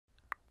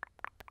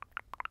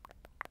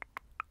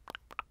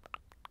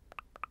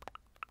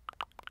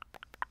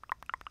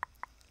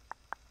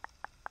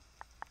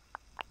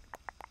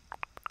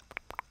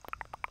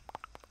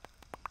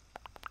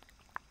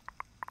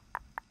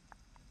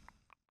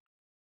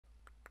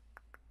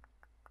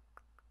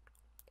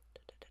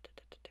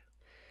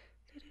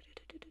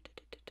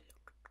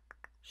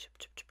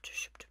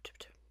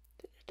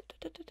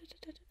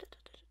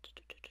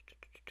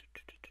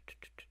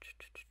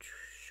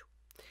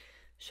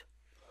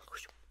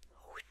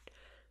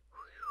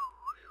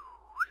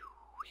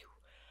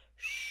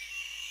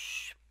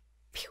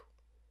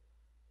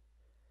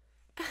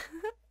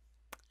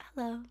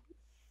Hello.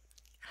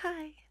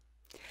 Hi.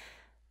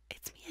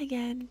 It's me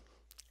again.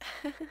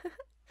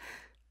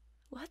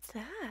 What's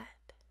that?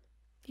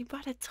 You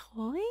brought a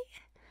toy?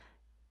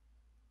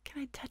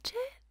 Can I touch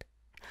it?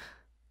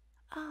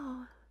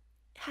 Oh,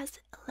 it has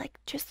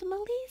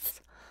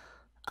electricities?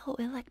 Oh,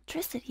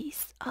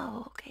 electricities.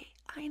 Oh, okay.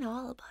 I know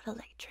all about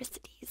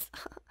electricities.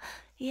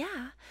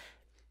 Yeah,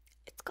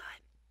 it's got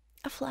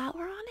a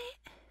flower on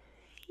it.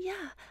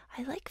 Yeah,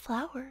 I like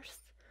flowers.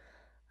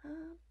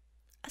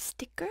 A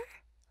sticker?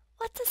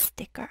 What's a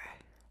sticker?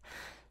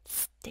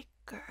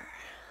 Sticker.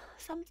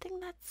 Something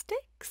that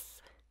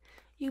sticks?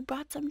 You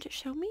brought some to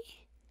show me?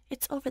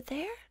 It's over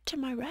there, to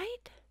my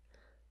right?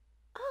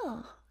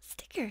 Oh,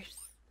 stickers.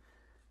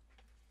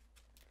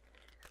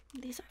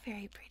 These are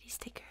very pretty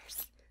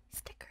stickers.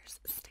 Stickers.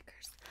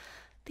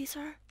 These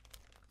are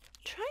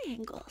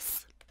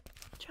triangles.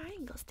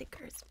 Triangle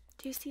stickers.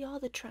 Do you see all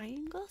the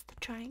triangles? The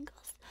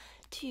triangles?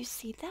 Do you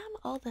see them?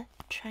 All the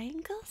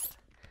triangles?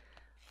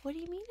 What do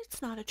you mean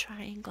it's not a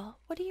triangle?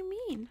 What do you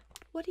mean?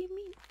 What do you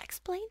mean?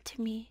 Explain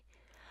to me.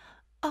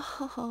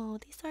 Oh,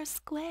 these are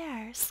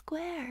squares.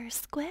 Square.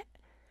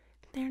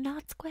 They're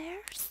not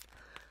squares?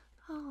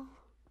 Oh,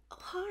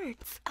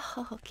 hearts.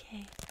 Oh,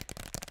 okay.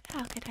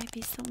 How could I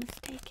be so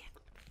mistaken?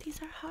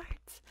 These are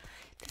hearts.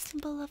 The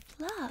symbol of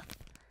love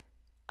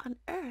on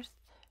Earth,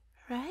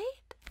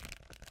 right?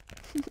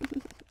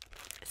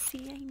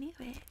 See, I knew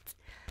it.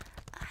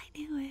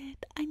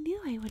 I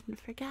knew I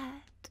wouldn't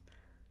forget.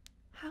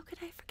 How could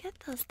I forget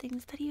those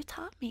things that you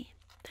taught me?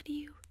 That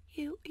you...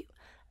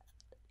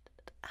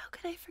 How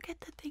could I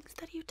forget the things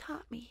that you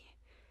taught me?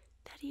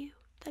 That you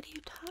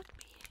taught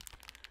me?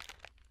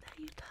 That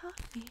you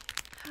taught me?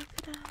 How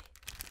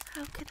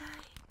could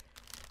I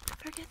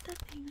forget the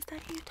things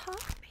that you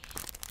taught me?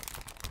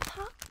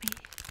 Taught me.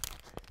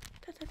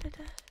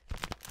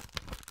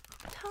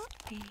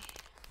 Taught me.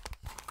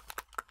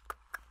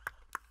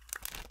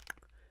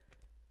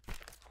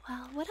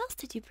 Well, what else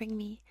did you bring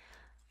me?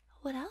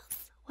 What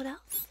else? What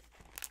else?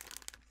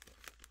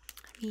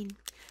 I mean,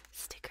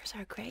 stickers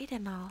are great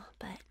and all,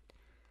 but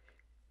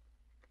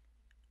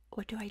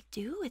what do I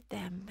do with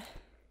them?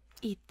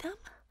 Eat them?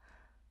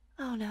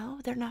 Oh no,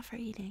 they're not for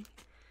eating.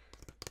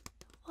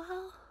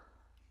 Well,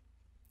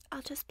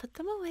 I'll just put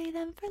them away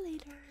then for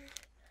later.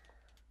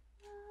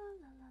 La,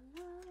 la,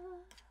 la, la.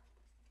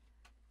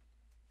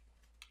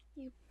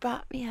 You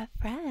brought me a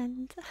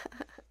friend.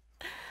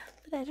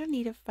 But I don't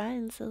need a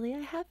friend, silly. I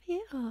have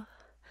you.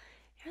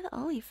 You're the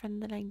only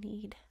friend that I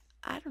need.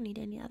 I don't need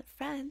any other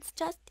friends,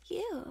 just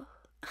you.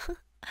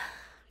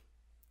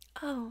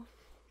 Oh,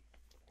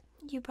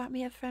 you brought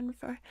me a friend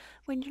for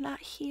when you're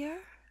not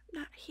here?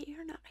 Not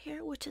here,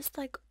 which is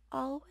like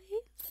always?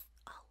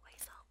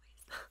 Always.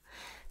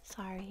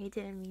 Sorry, I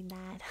didn't mean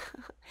that.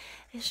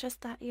 It's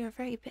just that you're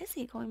very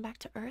busy going back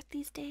to Earth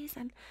these days,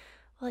 and,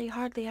 well, you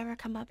hardly ever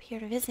come up here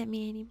to visit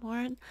me anymore,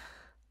 and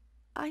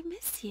I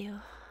miss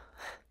you.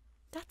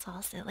 That's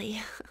all,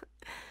 silly.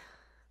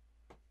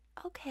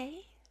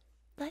 Okay,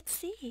 let's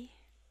see.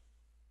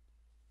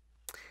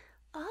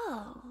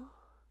 Oh.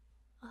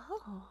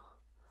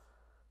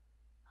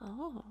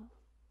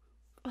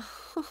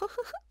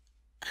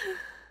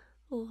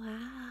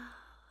 Wow.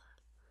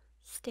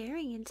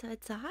 Staring into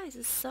its eyes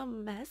is so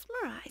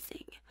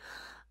mesmerizing.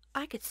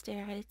 I could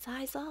stare at its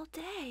eyes all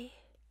day.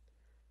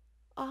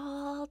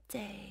 All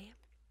day.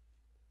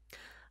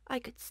 I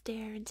could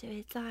stare into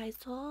its eyes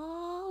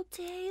all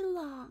day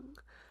long.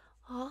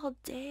 All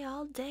day.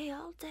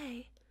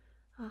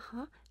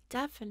 Uh-huh,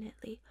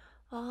 definitely.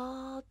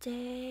 All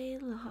day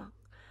long.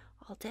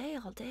 All day.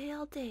 All day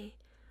long.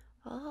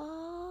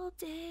 All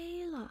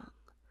day.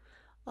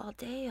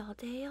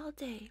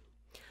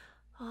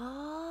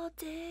 All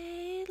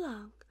day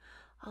long.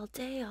 All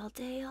day.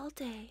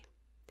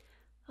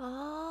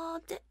 All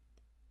day.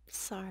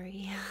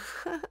 Sorry.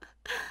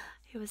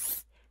 He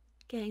was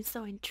getting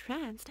so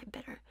entranced, I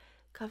better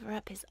cover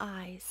up his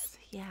eyes.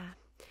 Yeah.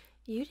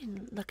 You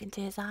didn't look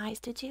into his eyes,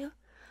 did you?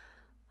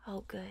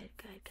 Oh, good,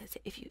 because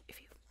if you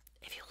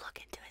look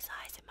into his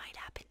eyes, it might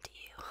happen to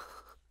you.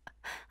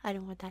 I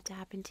don't want that to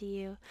happen to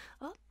you.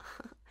 Oh,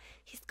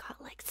 he's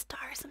got like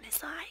stars in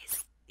his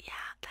eyes.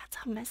 Yeah, that's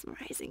how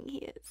mesmerizing he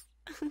is.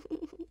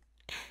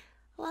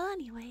 Well,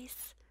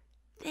 anyways,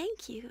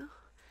 thank you.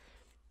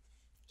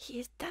 He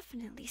is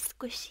definitely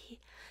squishy.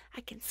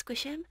 I can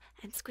squish him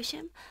and squish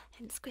him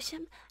and squish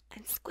him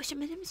and squish him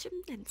and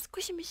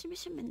squish him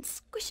and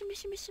squish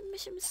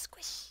him,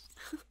 squish.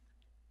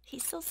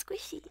 He's so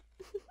squishy.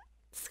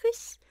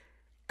 Squish.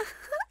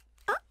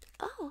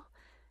 Oh,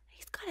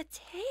 he's got a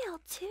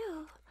tail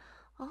too.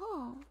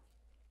 Oh,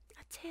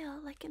 a tail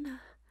like in a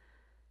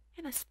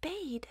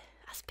spade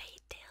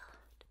tail.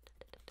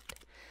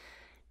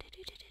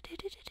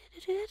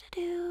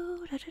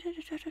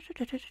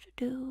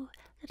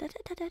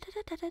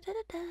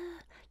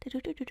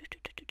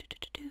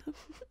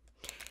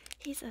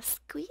 He's a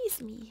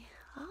squeeze me.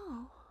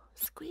 Oh,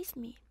 squeeze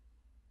me.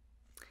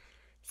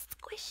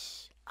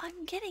 Squish.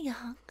 I'm getting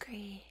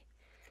hungry.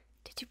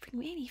 Did you bring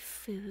me any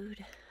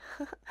food?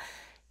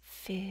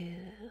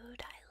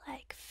 Food. I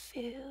like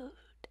food.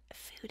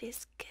 Food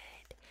is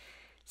good.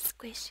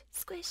 Squish,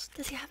 squish.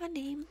 Does he have a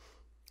name?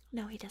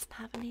 No, he doesn't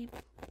have a name.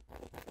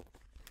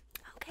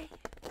 Okay.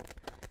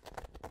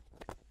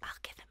 I'll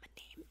give him a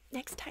name.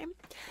 Next time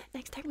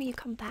when you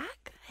come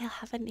back, he'll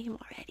have a name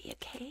already,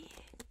 okay?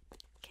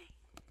 Okay.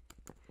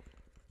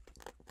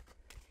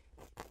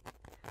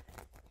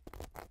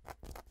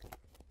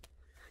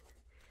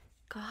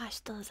 Gosh,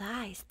 those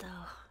eyes,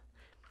 though.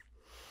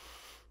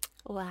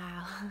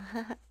 Wow.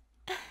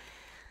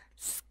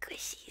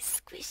 Squishy,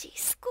 squishy,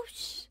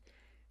 squish.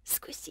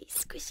 Squishy,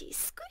 squishy,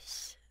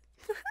 squish.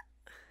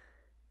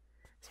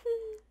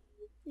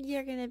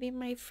 You're gonna be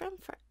my friend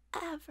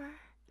forever.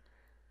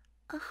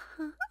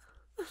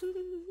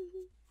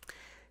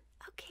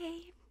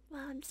 Okay,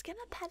 well, I'm just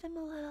gonna pet him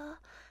a little.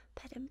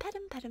 Pet him, pet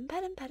him, pet him,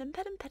 pet him, pet him,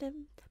 pet him, pet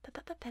him. Pet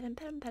him, pet him,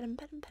 pet him,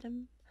 pet him, pet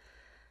him.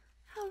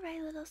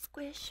 Alright, little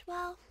squish.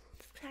 Well,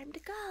 it's time to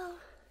go.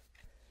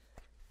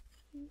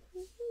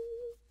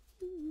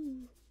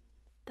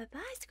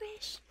 Bye-bye,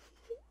 Squish.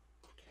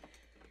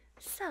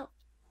 So,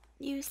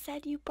 you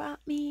said you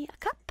brought me a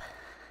cup.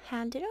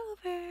 Hand it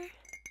over.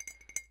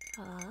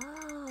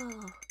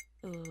 Oh.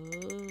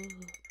 Ooh.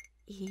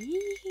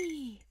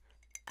 Eee.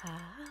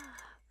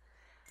 Ah.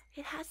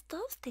 It has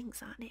those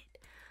things on it.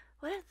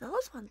 What are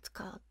those ones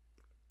called?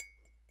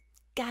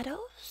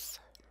 Gatos?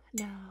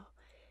 No.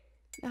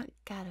 Not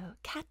gato.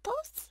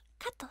 Catos?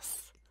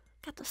 Catos.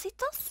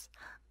 Catositos?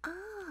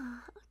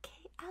 Ah,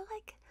 okay. I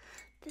like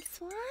this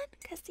one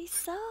because he's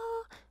so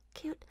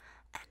cute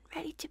and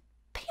ready to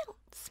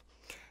pounce.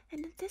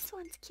 And then this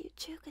one's cute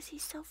too because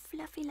he's so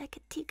fluffy like a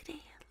tigre,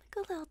 like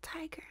a little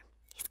tiger.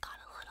 He's got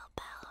a little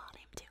bell on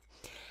him too.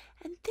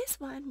 And this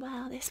one,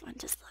 well, this one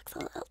just looks a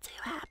little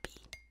too happy.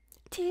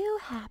 Too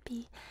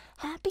happy.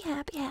 Happy,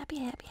 happy, happy,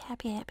 happy,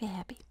 happy, happy,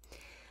 happy.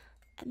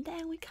 And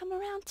then we come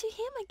around to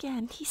him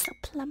again. He's so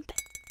plump.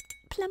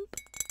 Plump,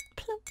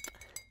 plump.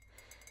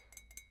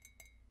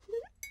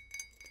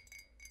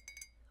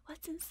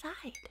 What's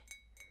inside?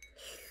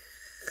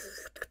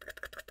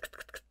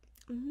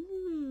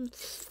 Mmm.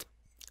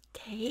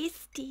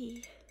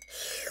 Tasty.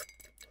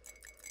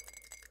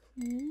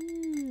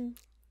 Mmm.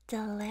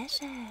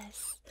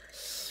 Delicious.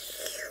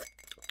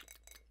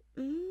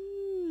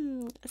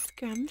 Mmm.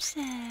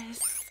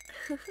 Scrumptious.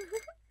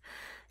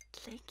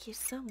 Thank you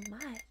so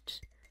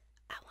much.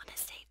 I want to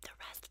save the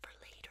rest for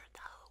later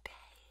though,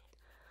 okay?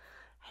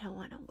 I don't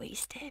want to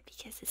waste it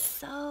because it's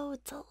so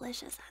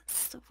delicious and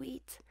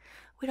sweet.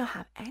 We don't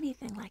have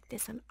anything like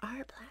this on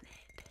our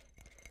planet.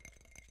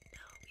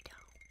 No, we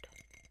don't.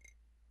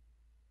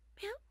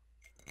 Meow.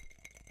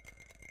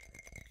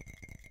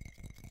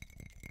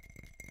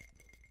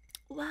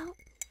 Well,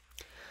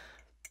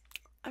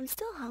 I'm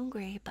still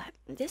hungry, but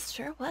this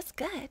sure was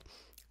good.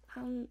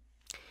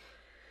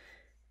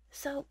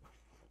 So,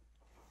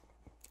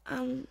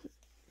 can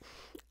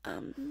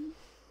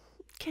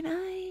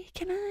I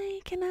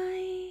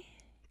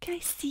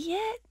see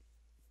it?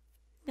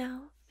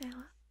 No.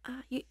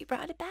 You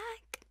brought it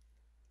back?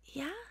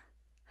 Yeah?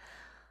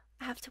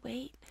 I have to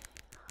wait.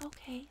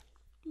 Okay.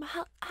 But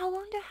how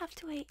long do I have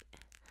to wait?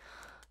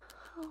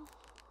 Oh,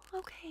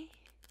 okay.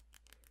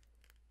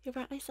 You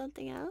brought me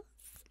something else?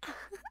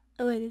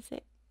 What is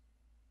it?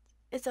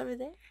 It's over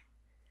there?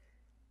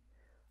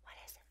 What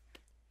is it?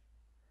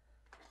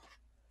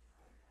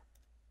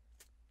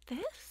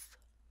 This?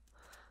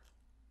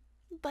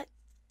 But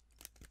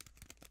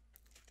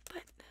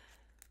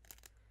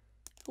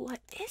what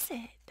is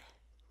it?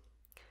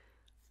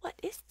 What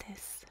is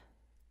this?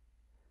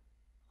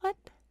 What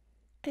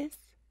is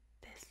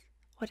this?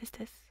 What is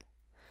this?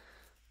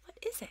 What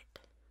is it?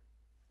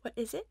 What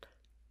is it?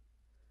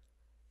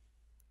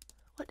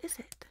 What is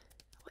it?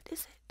 What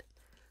is it?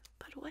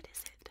 But what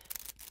is it?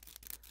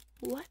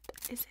 What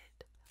is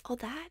it? Oh,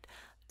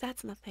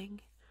 that's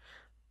nothing.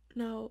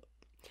 No,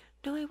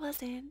 it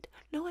wasn't.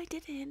 No, I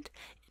didn't.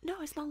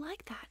 No, it's not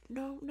like that.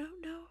 No.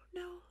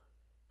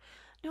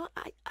 No,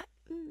 I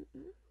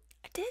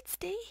did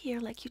stay here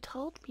like you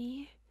told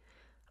me.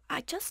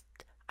 I just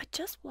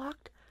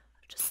walked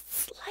just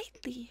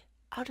slightly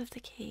out of the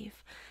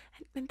cave,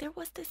 and there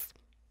was this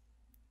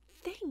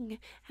thing,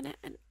 and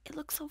it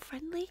looked so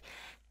friendly,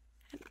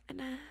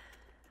 and I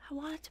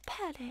wanted to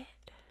pet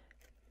it.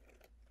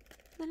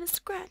 And then it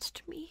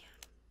scratched me.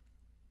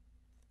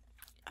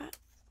 You're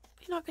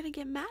not gonna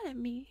get mad at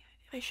me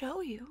if I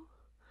show you.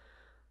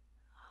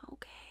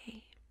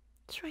 Okay,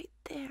 it's right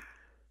there.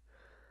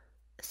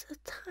 It's a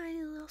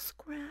tiny little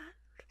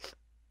scratch.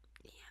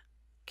 Yeah,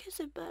 kiss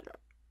it better.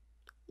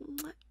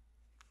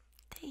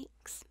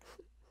 Thanks.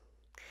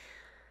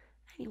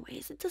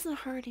 Anyways, it doesn't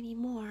hurt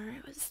anymore.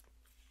 It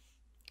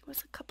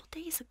was a couple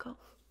days ago.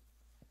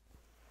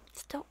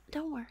 So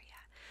don't worry.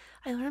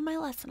 I learned my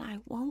lesson. I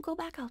won't go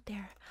back out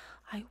there.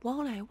 I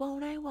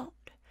won't.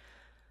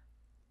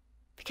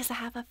 Because I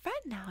have a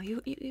friend now.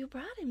 You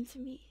brought him to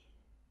me.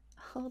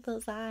 Oh,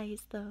 those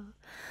eyes, though.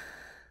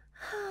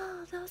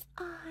 Oh, those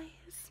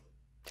eyes.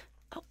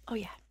 Oh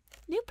yeah.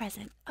 New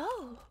present.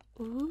 Oh.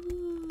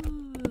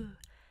 Ooh.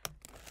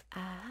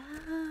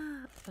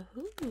 Ah.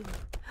 Ooh.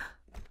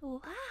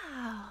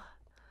 Wow.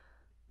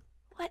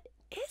 What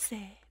is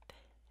it?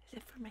 Is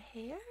it for my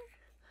hair?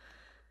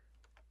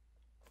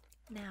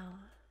 Now,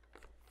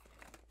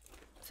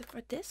 is it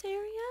for this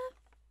area?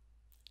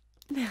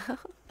 No.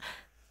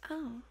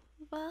 Oh,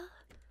 well,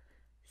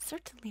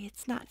 certainly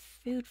it's not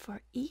food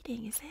for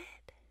eating, is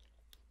it?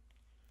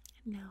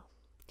 No.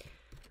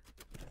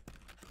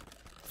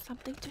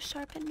 Something to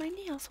sharpen my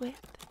nails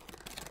with.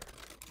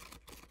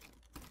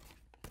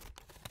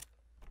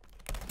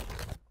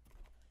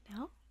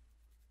 No?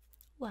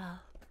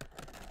 Well,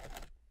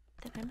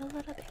 then I'm a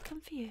little bit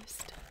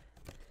confused.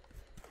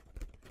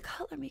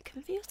 Color me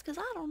confused because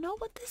I don't know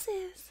what this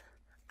is.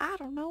 I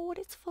don't know what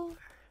it's for.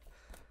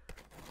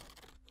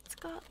 It's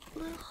got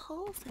little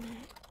holes in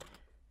it.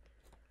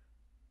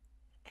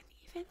 And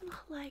even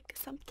like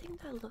something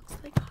that looks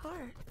like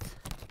hearts.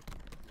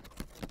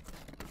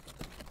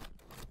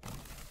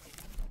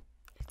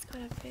 It's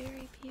got a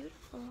very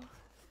beautiful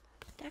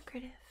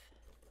decorative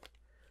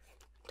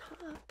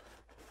top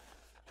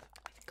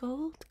with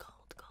gold,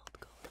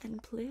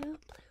 and blue,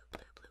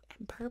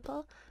 and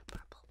purple,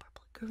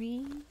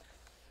 green.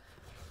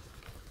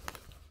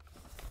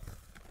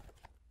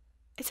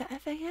 Is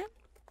that FAN?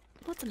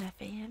 What's an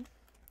FAN?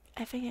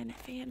 FAN.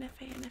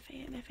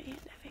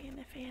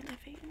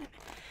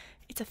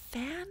 It's a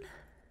fan?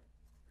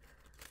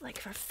 Like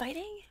for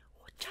fighting?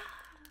 Whatcha?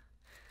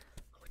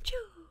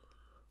 Whatchoo?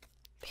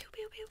 Pew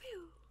pew pew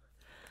pew.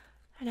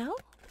 Hello?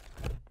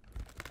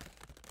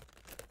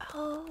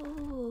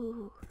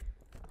 Oh.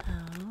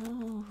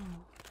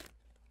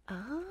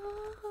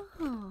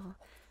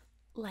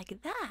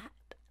 Like that.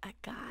 I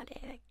got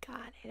it.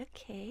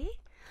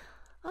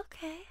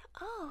 Okay.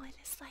 Oh, and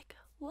it's like,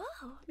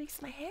 whoa, it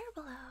makes my hair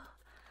blow.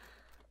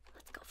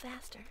 Let's go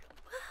faster.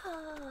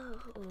 Whoa.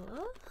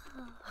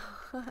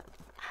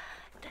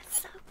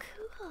 That's so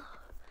cool.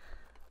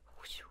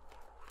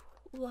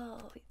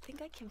 Whoa, you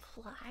think I can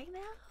fly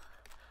now?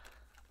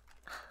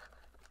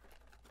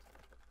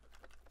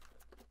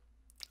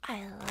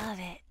 I love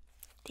it.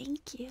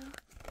 Thank you.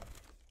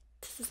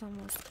 This is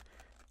almost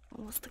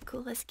the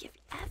coolest gift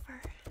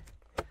ever.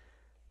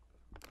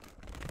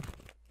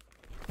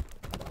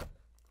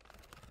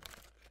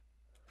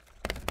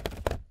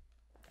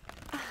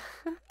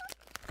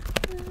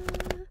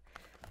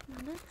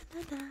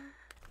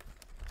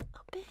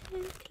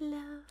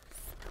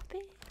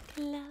 Open,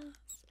 close.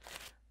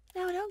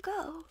 No, don't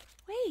go.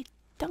 Wait,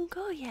 don't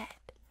go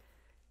yet.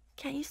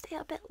 Can't you stay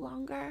a bit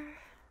longer?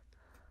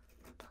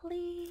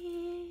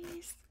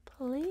 Please.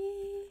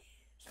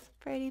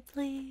 Pretty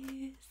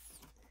please.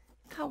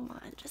 Come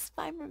on, just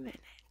 5 more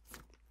minutes.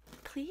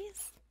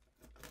 Please?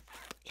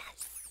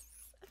 Yes.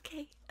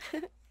 Okay.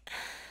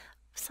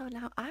 So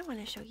now I want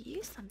to show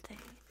you something.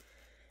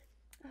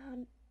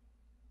 I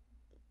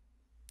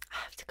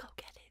have to go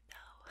get it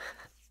though.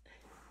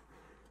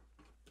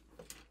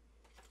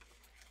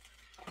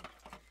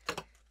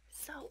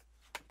 So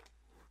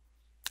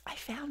I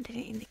found it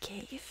in the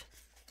cave,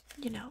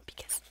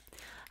 because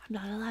I'm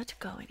not allowed to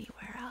go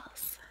anywhere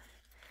else.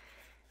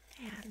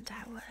 And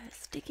I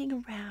was digging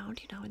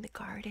around, in the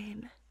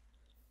garden,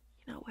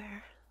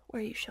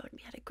 where you showed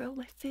me how to grow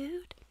my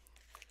food.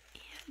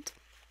 And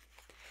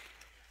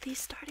these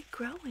started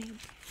growing.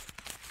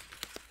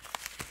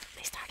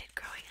 They started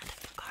growing out of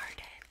the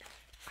garden.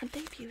 Aren't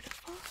they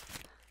beautiful?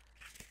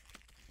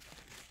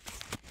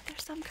 They're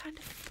some kind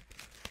of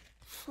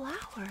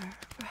flower,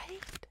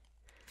 right?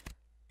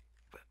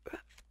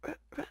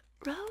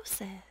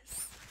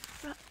 Roses.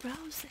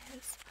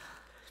 Roses.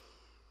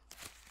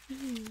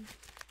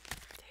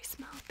 They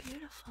smell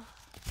beautiful.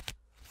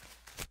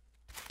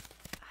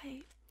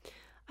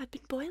 I've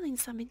been boiling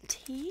some in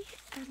tea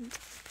and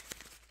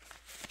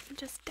I'm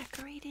just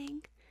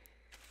decorating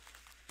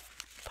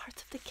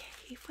parts of the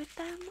cave with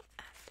them. And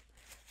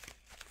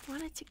I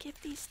wanted to give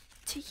these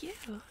to you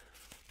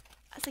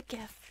as a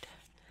gift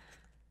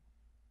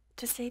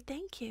to say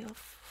thank you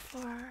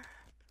for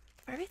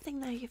everything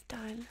that you've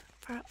done,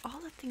 for all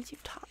the things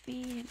you've taught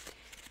me, and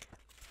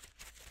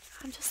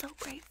I'm just so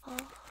grateful.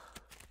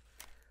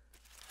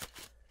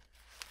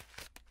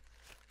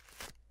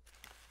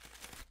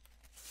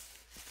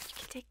 You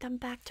can take them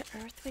back to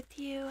Earth with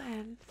you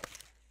and,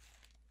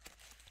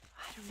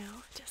 I don't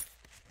know, just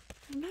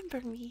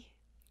remember me,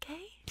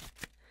 okay?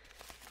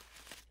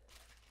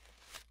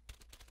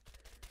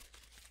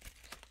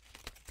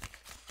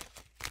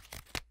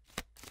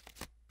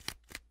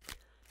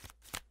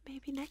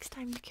 Maybe next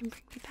time you can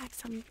bring me back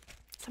some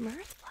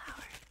earth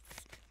flowers.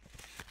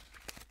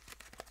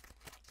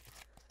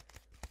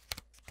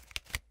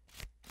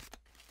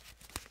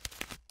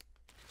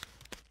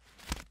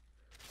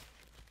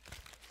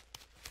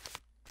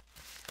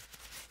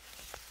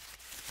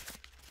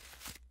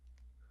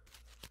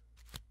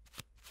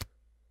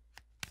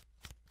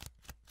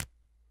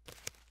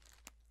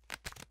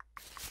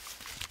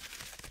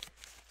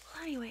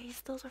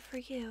 those are for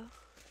you.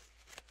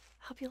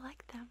 Hope you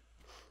like them.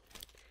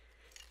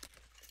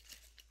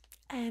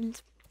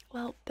 And,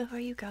 well, before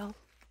you go,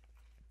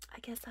 I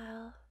guess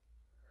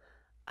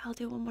I'll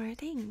do one more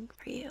thing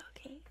for you,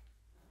 okay?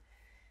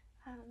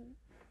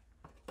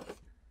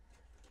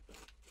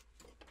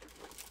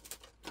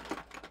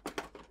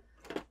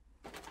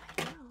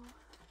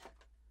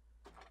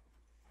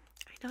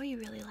 I know you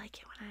really like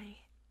it when I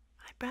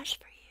brush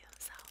for you,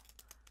 so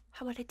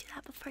how about I do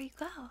that before you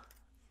go?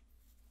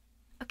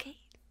 Okay?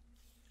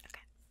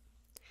 Okay.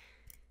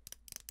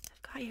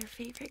 I've got your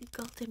favorite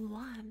golden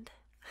wand.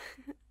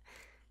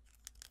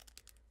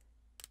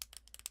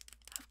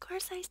 Of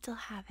course I still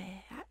have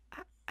it.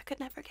 I could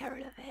never get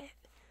rid of it.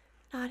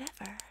 Not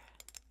ever.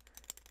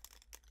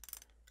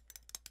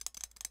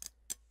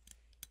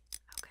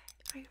 Okay,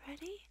 are you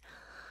ready?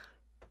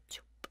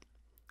 Choop,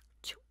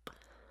 choop,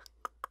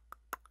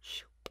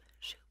 shoop,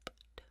 shoop,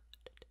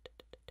 choop,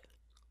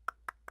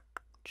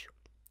 choop,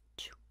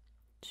 choop,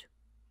 choop,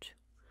 choop,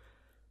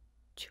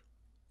 choop, choop,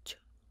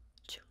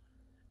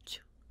 choop,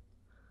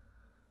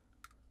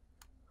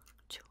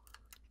 choop, choop,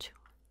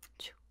 choop,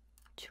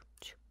 choop, choop,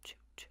 choop,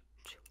 choop,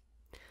 choop.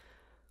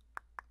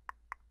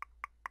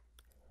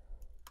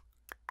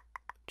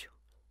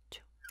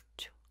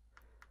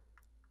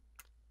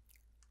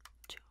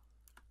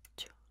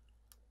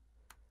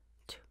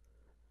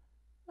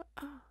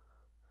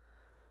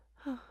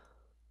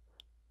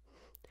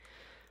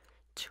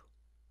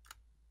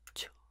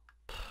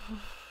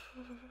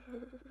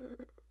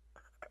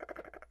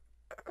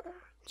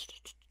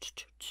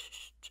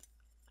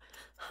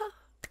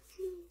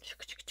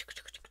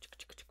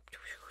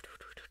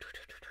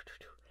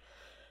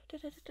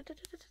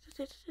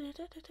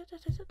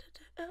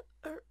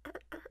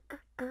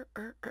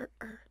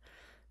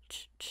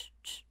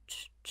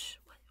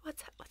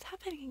 What's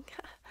happening?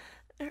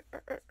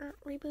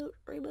 Reboot,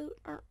 reboot.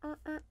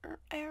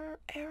 Error,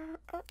 error.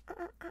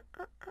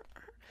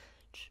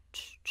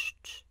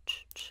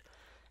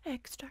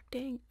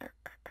 Extracting,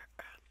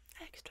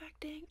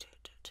 extracting,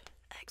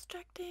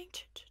 extracting.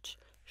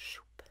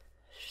 Shoop,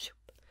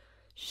 shoop,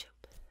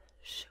 shoop,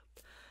 shoop.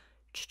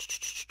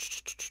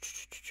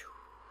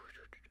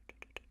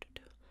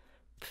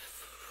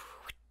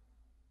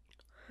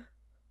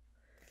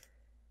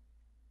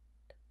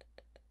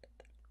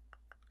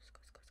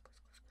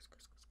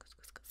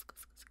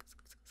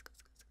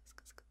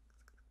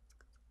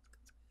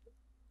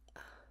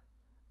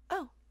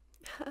 Oh,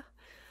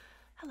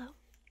 hello.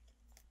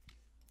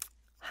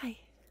 Hi.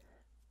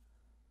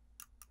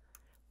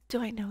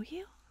 Do I know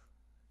you?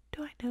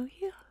 Do I know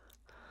you?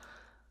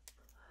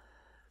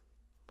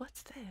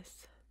 What's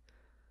this?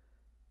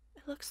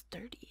 It looks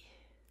dirty.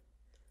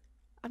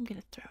 I'm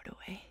gonna throw it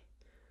away.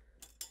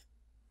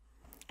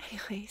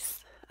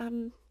 Anyways,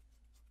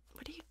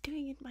 what are you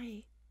doing in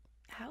my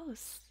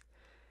house?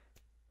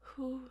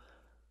 Who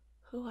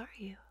are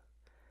you?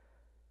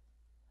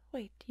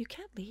 Wait, you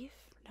can't leave.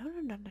 No.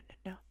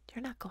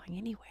 You're not going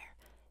anywhere.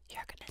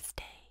 You're gonna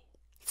stay.